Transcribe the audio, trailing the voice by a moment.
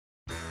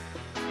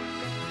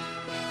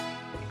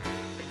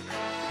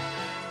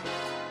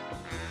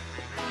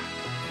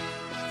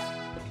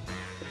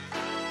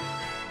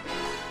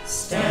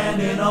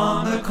Standing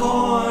on the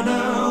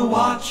corner,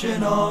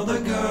 watching all the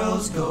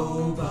girls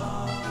go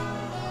by.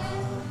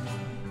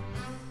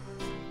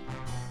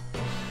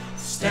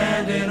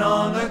 Standing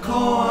on the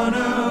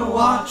corner,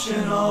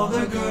 watching all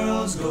the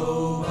girls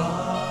go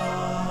by.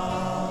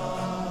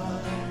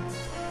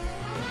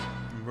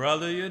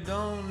 Brother, you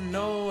don't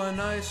know a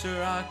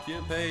nicer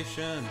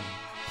occupation.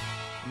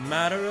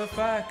 Matter of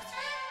fact,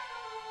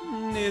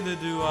 neither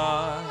do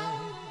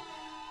I.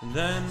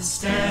 Then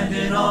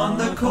standing on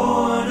the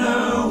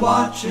corner,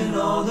 watching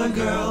all the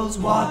girls,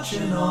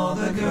 watching all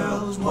the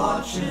girls,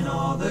 watching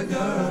all the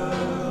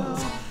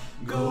girls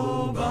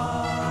go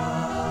by.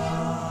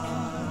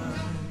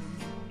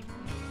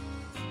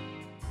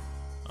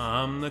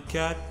 I'm the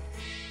cat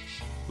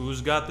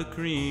who's got the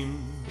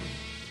cream.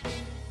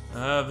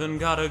 Haven't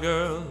got a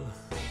girl,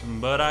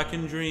 but I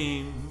can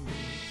dream.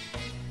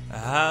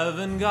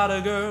 Haven't got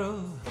a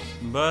girl,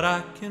 but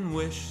I can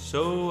wish.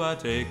 So I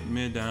take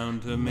me down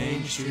to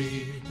Main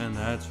Street, and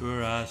that's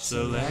where I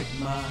select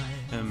my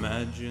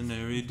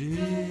imaginary dish.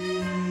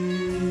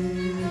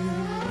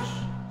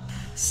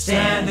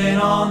 Standing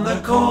on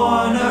the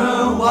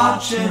corner,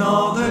 watching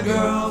all the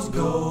girls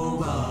go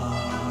by.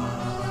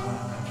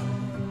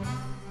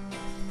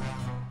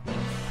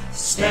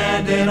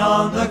 Standing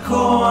on the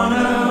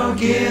corner,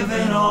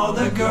 giving all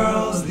the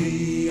girls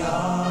the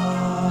eye.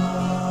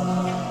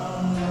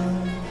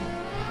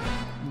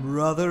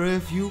 Brother,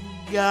 if you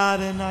got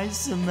a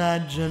nice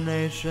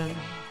imagination,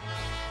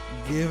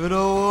 give it a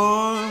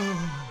whirl,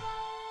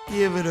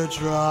 give it a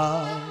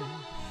try.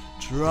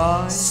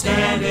 Try.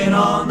 Standing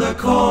on the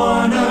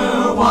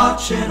corner,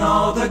 watching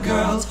all the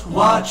girls,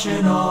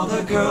 watching all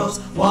the girls,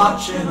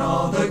 watching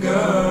all the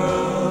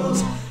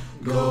girls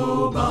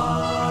go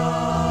by.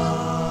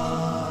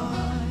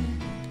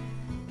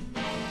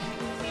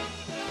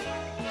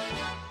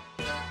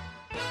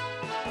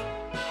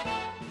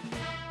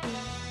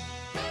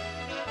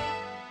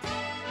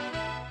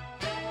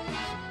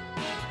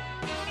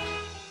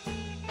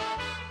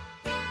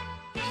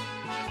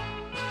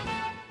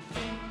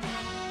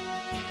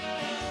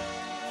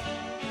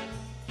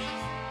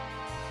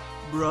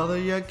 Brother,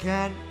 you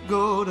can't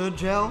go to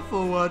jail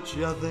for what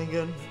you're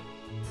thinking,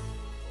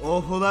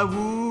 or for that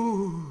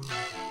woo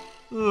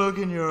look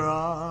in your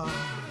eye.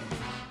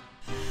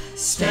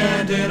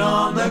 Standing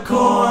on the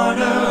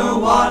corner,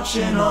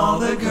 watching all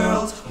the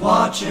girls,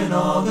 watching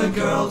all the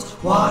girls,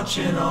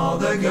 watching all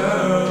the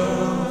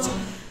girls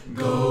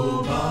go